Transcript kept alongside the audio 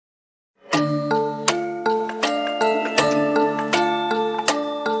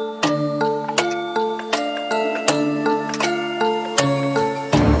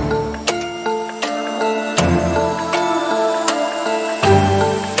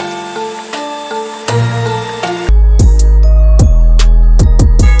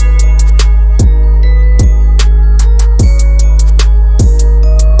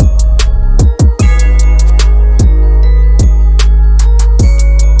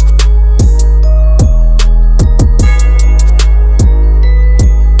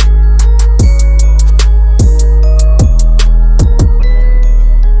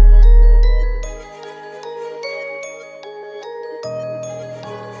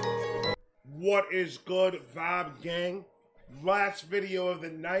What is good, Vibe Gang? Last video of the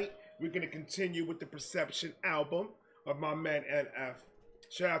night. We're going to continue with the Perception album of my man NF.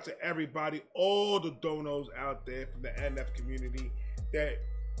 Shout out to everybody, all the donos out there from the NF community that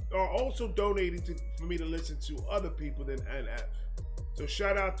are also donating for me to listen to other people than NF. So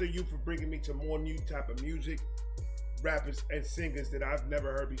shout out to you for bringing me to more new type of music, rappers and singers that I've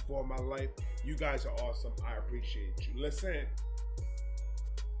never heard before in my life. You guys are awesome. I appreciate you. Listen,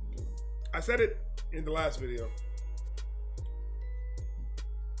 I said it in the last video.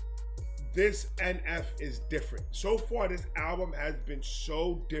 This NF is different. So far, this album has been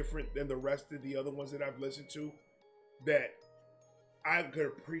so different than the rest of the other ones that I've listened to that I could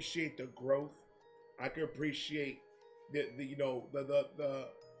appreciate the growth. I could appreciate the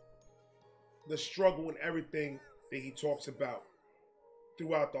struggle and everything that he talks about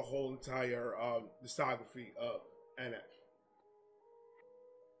throughout the whole entire discography of NF.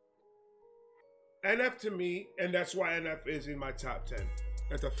 NF to me, and that's why NF is in my top 10.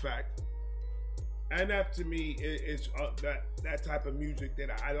 That's a fact. NF to me is that type of music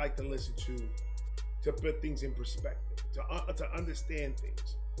that I like to listen to put things in perspective, to understand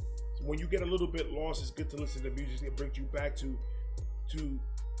things. So when you get a little bit lost, it's good to listen to music that brings you back to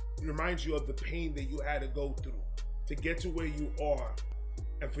remind you of the pain that you had to go through to get to where you are,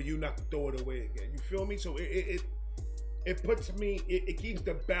 and for you not to throw it away again. You feel me? So it puts me, it keeps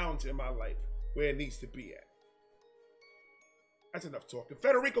the balance in my life where it needs to be at. That's enough talking.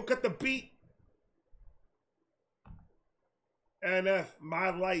 Federico, cut the beat. NF,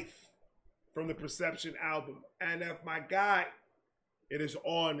 My Life from the Perception album. NF, my guy, it is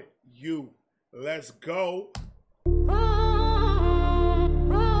on you. Let's go.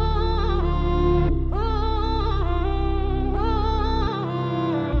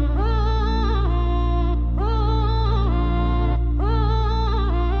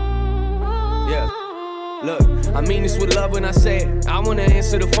 Look, I mean this with love when I say it. I wanna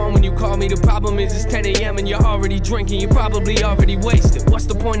answer the phone when you call me. The problem is it's 10 a.m. and you're already drinking. You're probably already wasted. What's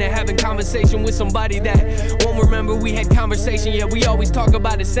the point of having conversation with somebody that won't remember we had conversation? Yeah, we always talk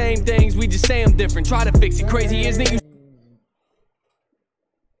about the same things. We just say them different. Try to fix it. Crazy, isn't it?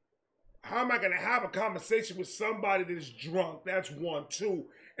 How am I gonna have a conversation with somebody that is drunk? That's one. Two.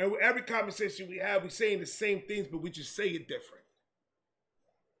 And with every conversation we have, we're saying the same things, but we just say it different.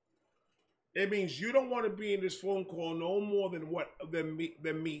 It means you don't want to be in this phone call no more than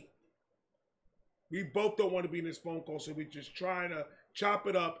me. We both don't want to be in this phone call, so we're just trying to chop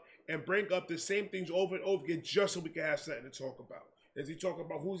it up and bring up the same things over and over again just so we can have something to talk about. Is he talking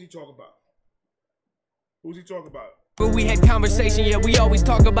about? Who's he talking about? Who's he talking about? But we had conversation, yeah, we always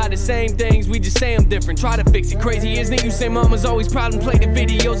talk about the same things. We just say them different. Try to fix it. Crazy, isn't it? You say mama's always proud and play the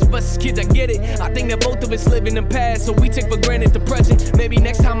videos of us as kids. I get it. I think that both of us live in the past, so we take for granted the present. Maybe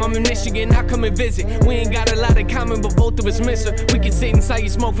next time I'm in Michigan, I'll come and visit. We ain't got a lot in common, but both of us miss her. We can sit inside your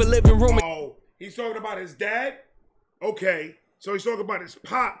smoke for living room. Oh, he's talking about his dad? Okay, so he's talking about his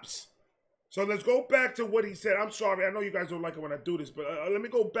pops. So let's go back to what he said. I'm sorry, I know you guys don't like it when I do this, but let me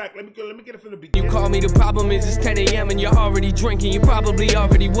go back. Let me get it from the beginning. You call me, the problem is it's 10 a.m. and you're already drinking. You're probably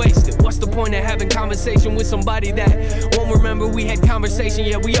already wasted. What's the point of having conversation with somebody that won't remember we had conversation?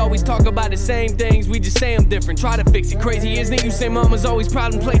 Yeah, we always talk about the same things. We just say them different. Try to fix it. Crazy, isn't it? You say mama's always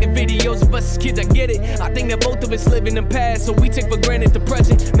proud and play the videos of us as kids. I get it. I think that both of us live in the past, so we take for granted the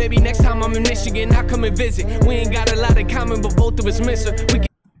present. Maybe next time I'm in Michigan, I'll come and visit. We ain't got a lot in common, but both of us miss her.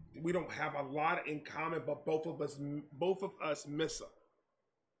 We don't have a lot in common, but both of us miss her.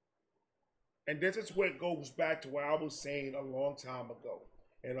 And this is where it goes back to what I was saying a long time ago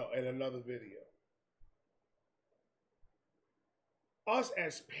in another video. Us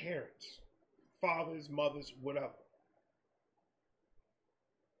as parents, fathers, mothers, whatever,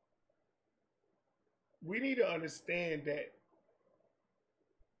 we need to understand that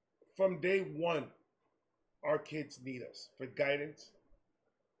from day one, our kids need us for guidance,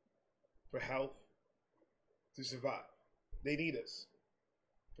 for health, to survive. They need us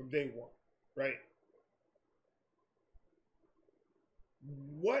from day one, right?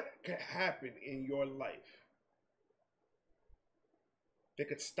 What could happen in your life that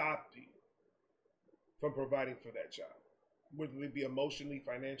could stop you from providing for that child? Whether it be emotionally,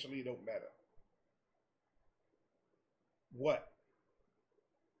 financially, it don't matter. What?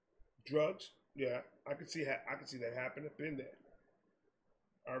 Drugs? Yeah, I can see that happen. I've been there.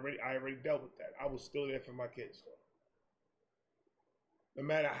 I already dealt with that. I was still there for my kids, though. No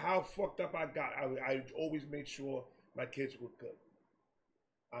matter how fucked up I got, I always made sure my kids were good.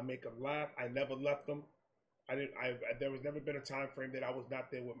 I make them laugh. I never left them. There was never been a time frame that I was not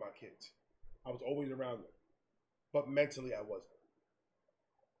there with my kids. I was always around them. But mentally, I wasn't.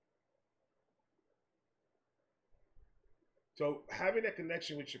 So having that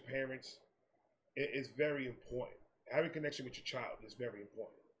connection with your parents is very important. Having a connection with your child is very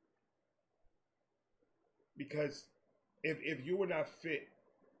important. Because if you were not fit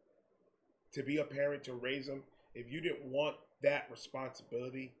to be a parent, to raise them, if you didn't want that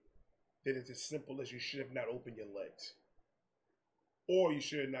responsibility, then it's as simple as you should have not opened your legs. Or you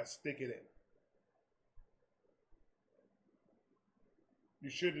should have not stick it in. You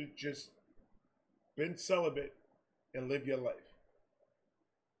should have just been celibate and live your life.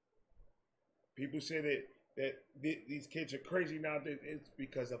 People say that these kids are crazy now. It's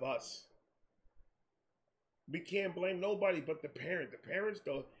because of us. We can't blame nobody but the parent. The parents,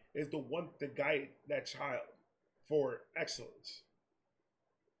 though, is the one to guide that child for excellence.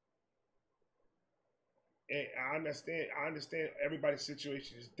 And I understand everybody's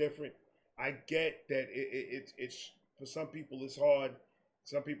situation is different. I get that it's for some people it's hard.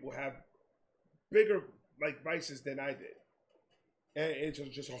 Some people have bigger like vices than I did. And it's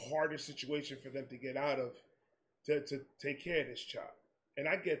just a harder situation for them to get out of to take care of this child. And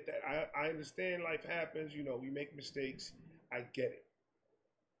I get that. I understand life happens. You know, we make mistakes. I get it.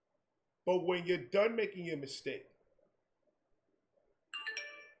 But when you're done making your mistake,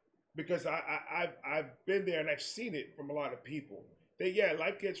 because I've been there and I've seen it from a lot of people, that yeah,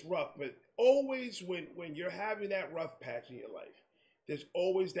 life gets rough, but always when you're having that rough patch in your life, there's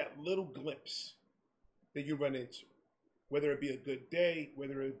always that little glimpse that you run into. Whether it be a good day,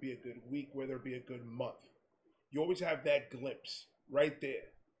 whether it be a good week, whether it be a good month. You always have that glimpse right there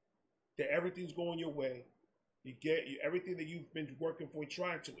that everything's going your way. Everything that you've been working for,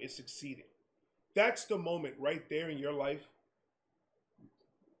 trying to, is succeeding. That's the moment right there in your life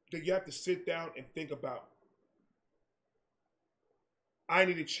that you have to sit down and think about. I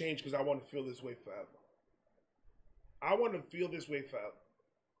need to change because I want to feel this way forever. I want to feel this way forever.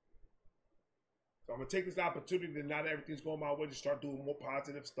 So I'm going to take this opportunity that not everything's going my way to start doing more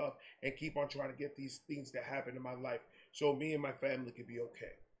positive stuff and keep on trying to get these things that happen in my life so me and my family can be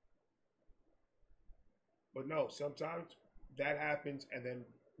okay. But no, sometimes that happens and then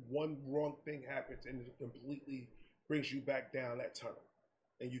one wrong thing happens and it completely brings you back down that tunnel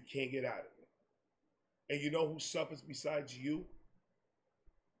and you can't get out of it. And you know who suffers besides you?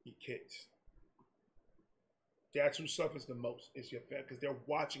 Your kids. That's who suffers the most, is your family, because they're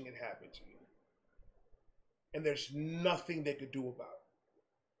watching it happen to you. And there's nothing they could do about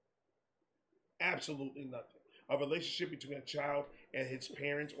it. Absolutely nothing. A relationship between a child and his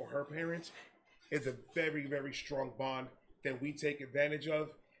parents or her parents is a very, very strong bond that we take advantage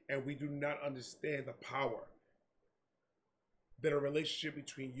of, and we do not understand the power that a relationship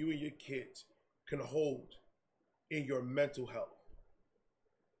between you and your kids can hold in your mental health.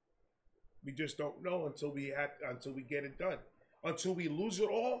 We just don't know until we get it done. Until we lose it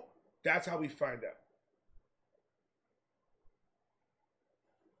all, that's how we find out.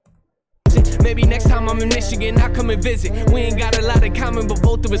 Maybe next time I'm in Michigan, I'll come and visit. We ain't got a lot in common, but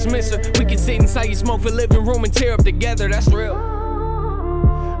both of us miss her. We can sit inside your smoke for living room and tear up together, that's real.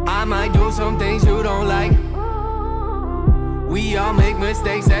 I might do some things you don't like. We all make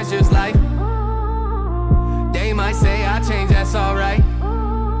mistakes, that's just life. They might say I changed, that's alright.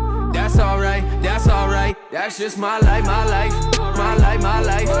 That's alright, that's alright. That's just my life, my life. My life, my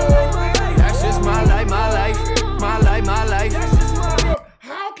life. That's just my life, my life. My life, my life.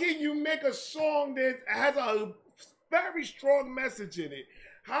 How can you make a song that has a very strong message in it?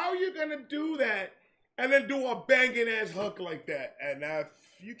 How are you gonna do that and then do a banging ass hook like that? And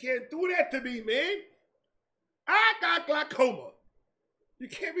you can't do that to me, man. I got glaucoma. You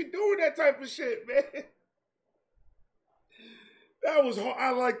can't be doing that type of shit, man. That was hard.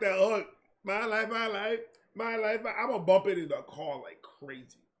 I like that hook. My life, my life, my life. I'm gonna bump it in the car like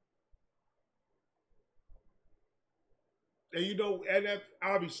crazy. And you know, NF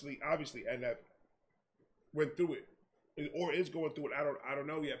obviously NF went through it, or is going through it. I don't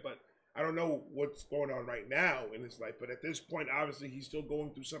know yet, but I don't know what's going on right now in his life. But at this point, obviously, he's still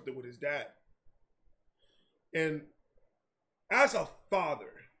going through something with his dad. And as a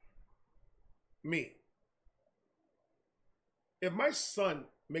father, me, if my son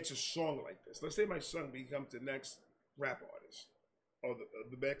makes a song like this, let's say my son becomes the next rap artist or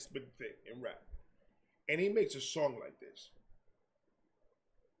the next big thing in rap, and he makes a song like this,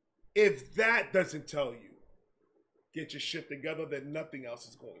 if that doesn't tell you, get your shit together, then nothing else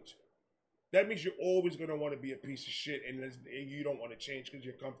is going to. That means you're always going to want to be a piece of shit, and you don't want to change because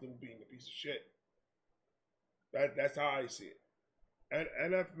you're comfortable being a piece of shit. That's how I see it.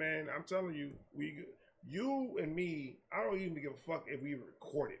 And man, I'm telling you, you and me, I don't even give a fuck if we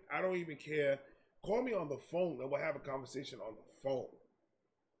record it. I don't even care. Call me on the phone and we'll have a conversation on the phone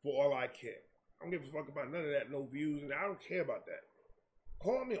for all I care. I don't give a fuck about none of that, no views, and I don't care about that.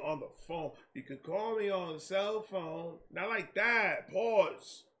 Call me on the phone. You can call me on the cell phone. Not like that.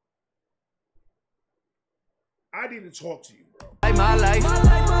 Pause. I need to talk to you, bro. My life,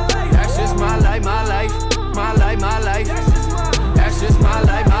 that's just my life, my life, my life, my life. That's just my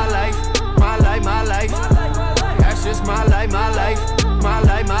life, my life, my life, my life. That's just my life, my life, my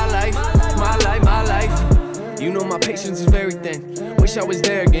life, my life, my life, my life. You know my patience is very thin. Wish I was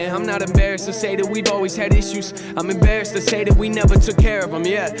there again. I'm not embarrassed to say that we've always had issues. I'm embarrassed to say that we never took care of them.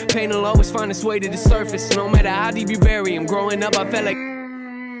 Yeah, pain will always find its way to the surface. No matter how deep you bury him. Growing up, I felt like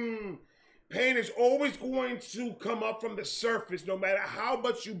pain is always going to come up from the surface, no matter how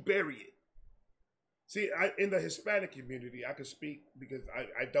much you bury it. See, in the Hispanic community, I can speak because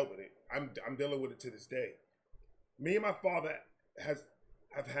I dealt with it. I'm dealing with it to this day. Me and my father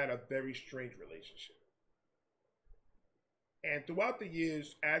have had a very strange relationship. And throughout the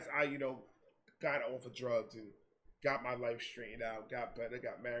years, as I, got off of drugs and got my life straightened out, got better,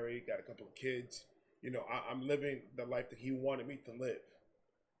 got married, got a couple of kids, I'm living the life that he wanted me to live.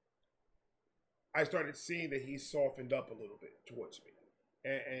 I started seeing that he softened up a little bit towards me.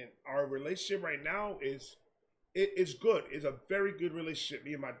 And our relationship right now is good. It's a very good relationship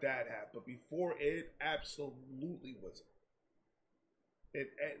me and my dad have. But before, it absolutely wasn't.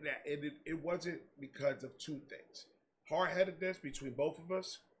 It wasn't because of two things. Hard-headedness between both of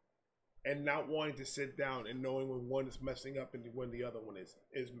us and not wanting to sit down and knowing when one is messing up and when the other one is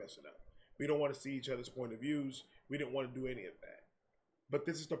messing up. We don't want to see each other's point of views. We didn't want to do any of that. But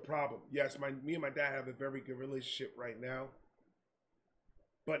this is the problem. Yes, me and my dad have a very good relationship right now.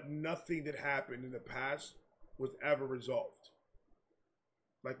 But nothing that happened in the past was ever resolved.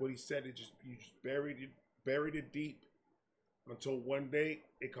 Like what he said, you just buried it deep until one day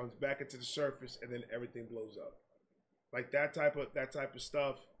it comes back into the surface and then everything blows up. Like that type of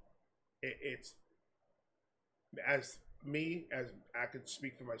stuff. It's as I can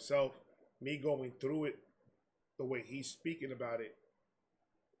speak for myself. Me going through it, the way he's speaking about it.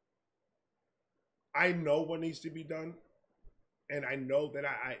 I know what needs to be done, and I know that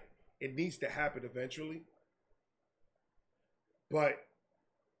it needs to happen eventually. But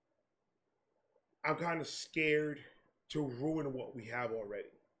I'm kind of scared to ruin what we have already.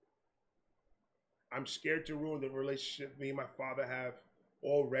 I'm scared to ruin the relationship me and my father have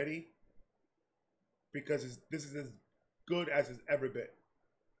already because this is as good as it's ever been.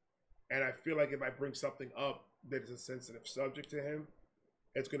 And I feel like if I bring something up that is a sensitive subject to him,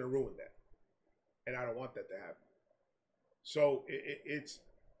 it's going to ruin that. And I don't want that to happen. So it's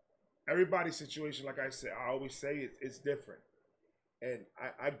everybody's situation. Like I said, I always say it's different. And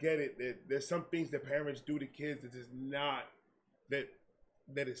I get it. There's some things that parents do to kids that is not,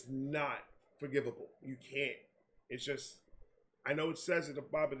 that is not forgivable. You can't. It's just, I know it says in the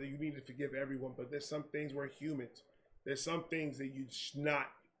Bible that you need to forgive everyone, but there's some things we're humans. There's some things that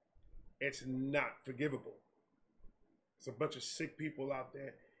it's not forgivable. It's a bunch of sick people out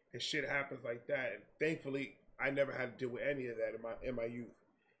there. And shit happens like that. And thankfully, I never had to deal with any of that in my youth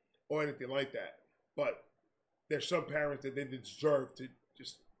or anything like that. But there's some parents that they deserve to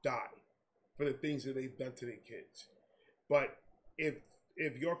just die for the things that they've done to their kids. But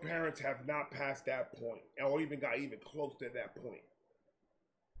if your parents have not passed that point or even got even close to that point,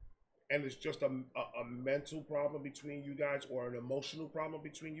 and it's just a mental problem between you guys or an emotional problem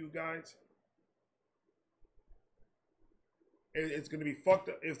between you guys, it's going to be fucked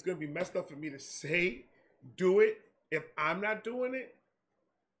up. It's going to be messed up for me to say, do it if I'm not doing it.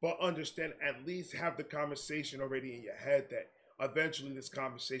 But understand, at least have the conversation already in your head that eventually this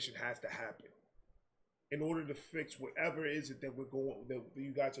conversation has to happen in order to fix whatever it is that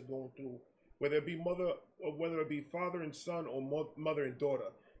you guys are going through, whether it be whether it be father and son or mother and daughter.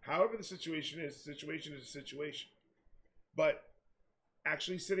 However the situation is a situation. But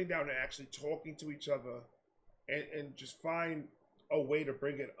actually sitting down and actually talking to each other and just find a way to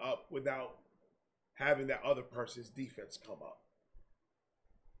bring it up without having that other person's defense come up.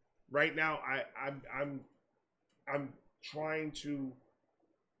 Right now, I'm trying to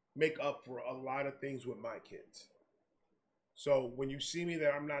make up for a lot of things with my kids. So when you see me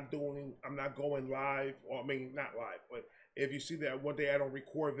that I'm not going live, or I mean not live, but if you see that one day I don't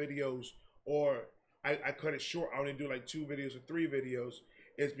record videos or I cut it short, I only do like 2 videos or 3 videos,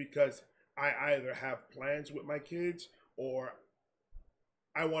 it's because I either have plans with my kids or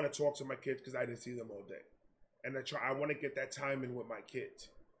I want to talk to my kids because I didn't see them all day. And I want to get that time in with my kids.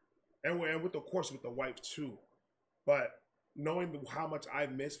 And with, of course, with the wife too. But knowing how much I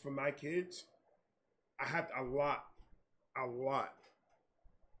miss from my kids, I have a lot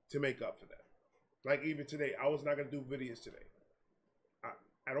to make up for that. Like even today, I was not going to do videos today.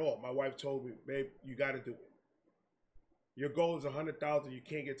 at all. My wife told me, babe, you got to do it. Your goal is 100,000. You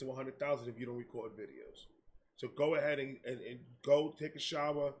can't get to 100,000 if you don't record videos. So go ahead and go take a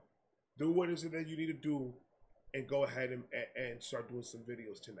shower, do what is it that you need to do, and go ahead and start doing some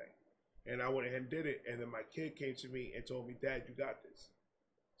videos tonight. And I went ahead and did it. And then my kid came to me and told me, Dad, you got this.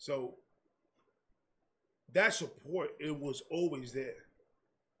 So that support, it was always there.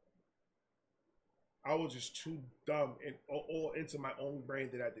 I was just too dumb and all into my own brain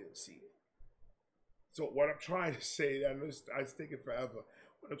that I didn't see it. So what I'm trying to say, I was thinking forever.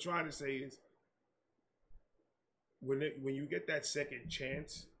 What I'm trying to say is, when you get that second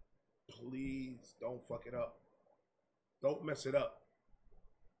chance, please don't fuck it up. Don't mess it up,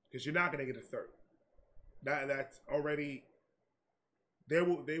 because you're not gonna get a third. That's already. They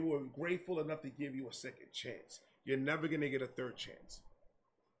were grateful enough to give you a second chance. You're never gonna get a third chance.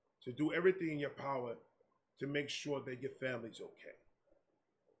 So do everything in your power to make sure that your family's okay.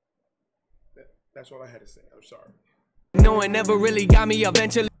 That's all I had to say. I'm sorry. No, it never really got me.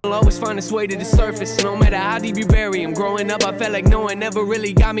 Eventually, I'll always find its way to the surface. No matter how deep you bury him. Growing up, I felt like no one never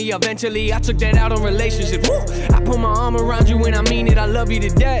really got me. Eventually, I took that out on relationships. Woo! I put my arm around you and I mean it. I love you to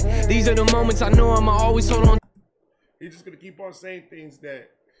death. These are the moments I know I'ma always hold on. He's just gonna keep on saying things that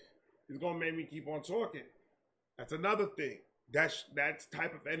is gonna make me keep on talking. That's another thing. That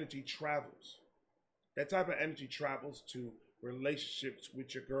type of energy travels. That type of energy travels to relationships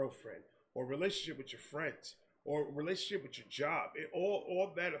with your girlfriend, or relationship with your friends, or relationship with your job.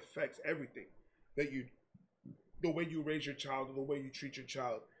 All that affects everything that you, the way you raise your child, or the way you treat your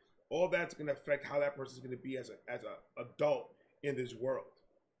child. All that's gonna affect how that person's gonna be as a adult in this world.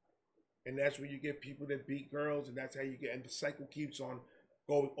 And that's where you get people that beat girls, and that's how you get, and the cycle keeps on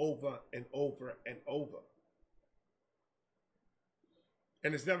going over and over and over.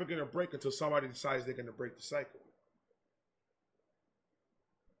 And it's never gonna break until somebody decides they're gonna break the cycle.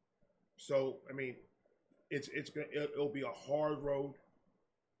 So, I mean, it'll be a hard road.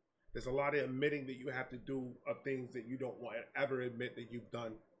 There's a lot of admitting that you have to do of things that you don't want to ever admit that you've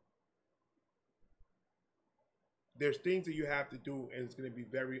done. There's things that you have to do, and it's going to be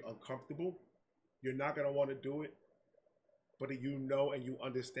very uncomfortable. You're not going to want to do it, but you know and you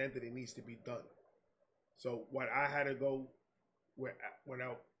understand that it needs to be done. So what I had to go, when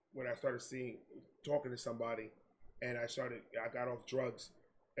I started talking to somebody, and I got off drugs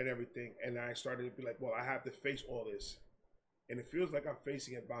and everything, and I started to be like, well, I have to face all this, and it feels like I'm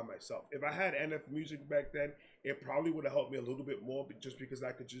facing it by myself. If I had NF music back then, it probably would have helped me a little bit more, just because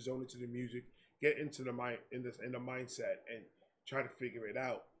I could just zone into the music, get into the mind in the mindset, and try to figure it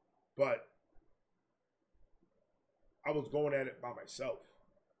out. But I was going at it by myself.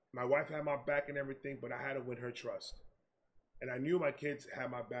 My wife had my back and everything, but I had to win her trust, and I knew my kids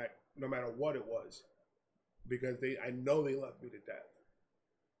had my back no matter what it was, because I know they loved me to death.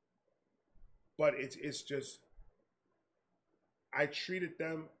 But it's just, I treated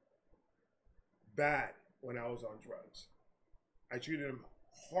them bad when I was on drugs. I treated them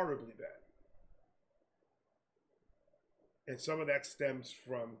horribly bad. And some of that stems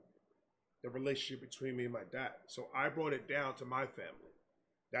from the relationship between me and my dad. So I brought it down to my family.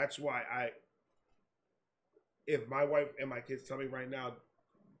 That's why if my wife and my kids tell me right now,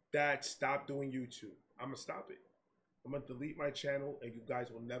 Dad, stop doing YouTube, I'm going to stop it. I'm going to delete my channel, and you guys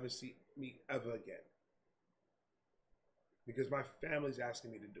will never see me ever again. Because my family's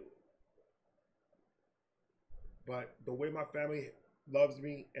asking me to do it. But the way my family loves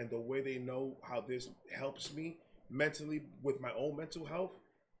me, and the way they know how this helps me mentally with my own mental health,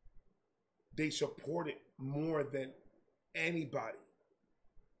 they support it more than anybody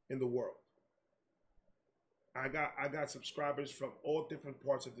in the world. I got subscribers from all different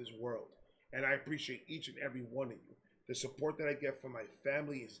parts of this world, and I appreciate each and every one of you. The support that I get from my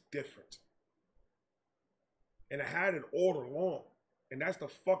family is different. And I had it all along. And that's the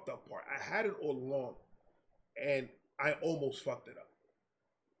fucked up part. I had it all along, and I almost fucked it up.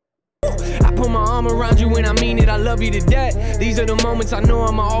 I put my arm around you and I mean it, I love you to death. These are the moments I know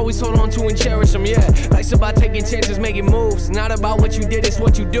I'ma always hold on to and cherish them, yeah. Life's about taking chances, making moves. Not about what you did, it's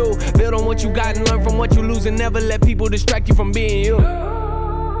what you do. Build on what you got and learn from what you lose, and never let people distract you from being you.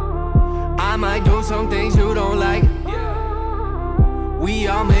 I might do some things you don't like. We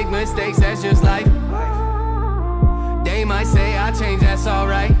all make mistakes, that's just life. They might say I changed, that's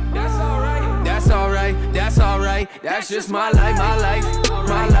alright. That's alright. That's alright. That's alright. That's just my life, my life.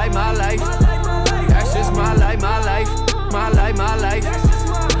 My life, my life. That's just my life, my life. My life, my life.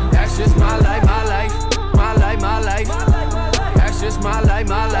 That's just my life, my life. My life, my life. That's just my life,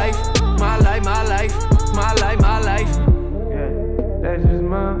 my life. My life, my life. My life, my life. Yeah, that's just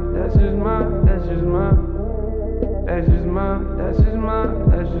my, that's just my, that's just my, that's just my, that's just my,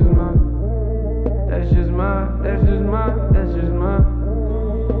 that's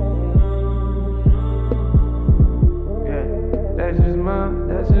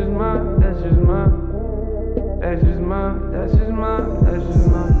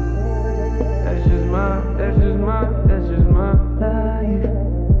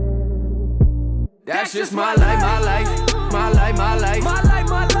That's just my life, my life, my life, my life, my life,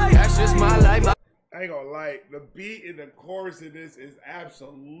 my life. That's just my life. I ain't gonna lie, the beat and the chorus in this is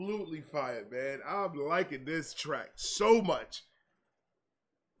absolutely fire, man. I'm liking this track so much.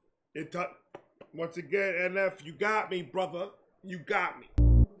 Once again, NF, you got me, brother. You got me.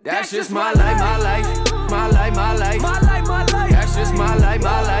 That's just my life, my life, my life, my life, my life, my life. That's just my life,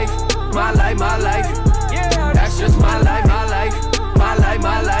 my life, my life, my life. Yeah, that's just my life, my life, my life,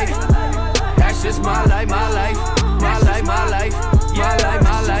 my life. That's just my life, my life, my life, my life, my life,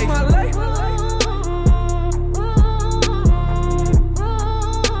 my life.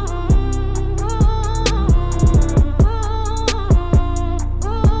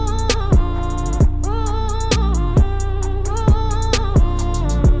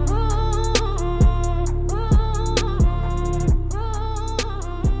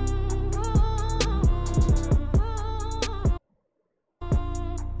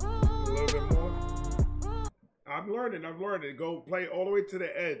 I'm learning. Go play all the way to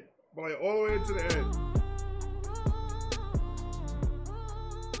the end. Play all the way to the end.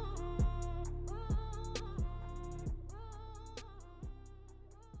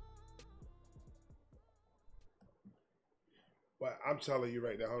 But I'm telling you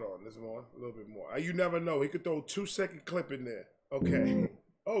right now, hold on, there's more, a little bit more. You never know. He could throw a 2-second clip in there. Okay.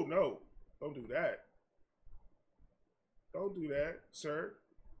 Oh no, don't do that. Don't do that, sir.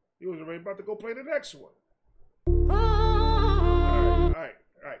 He was already about to go play the next one.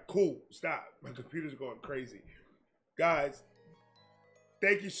 All right, cool. Stop. My computer's going crazy. Guys,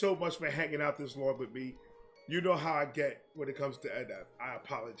 thank you so much for hanging out this long with me. You know how I get when it comes to NF. I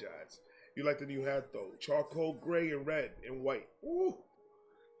apologize. You like the new hat though. Charcoal gray and red and white. Ooh.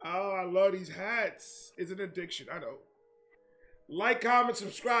 Oh, I love these hats. It's an addiction, I know. Like, comment,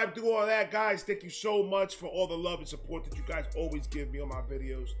 subscribe, do all that, guys. Thank you so much for all the love and support that you guys always give me on my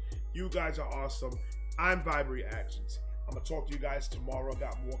videos. You guys are awesome. I'm Vibe Reactions. I'm going to talk to you guys tomorrow.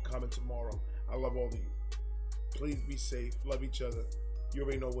 Got more coming tomorrow. I love all of you. Please be safe. Love each other. You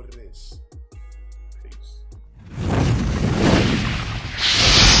already know what it is.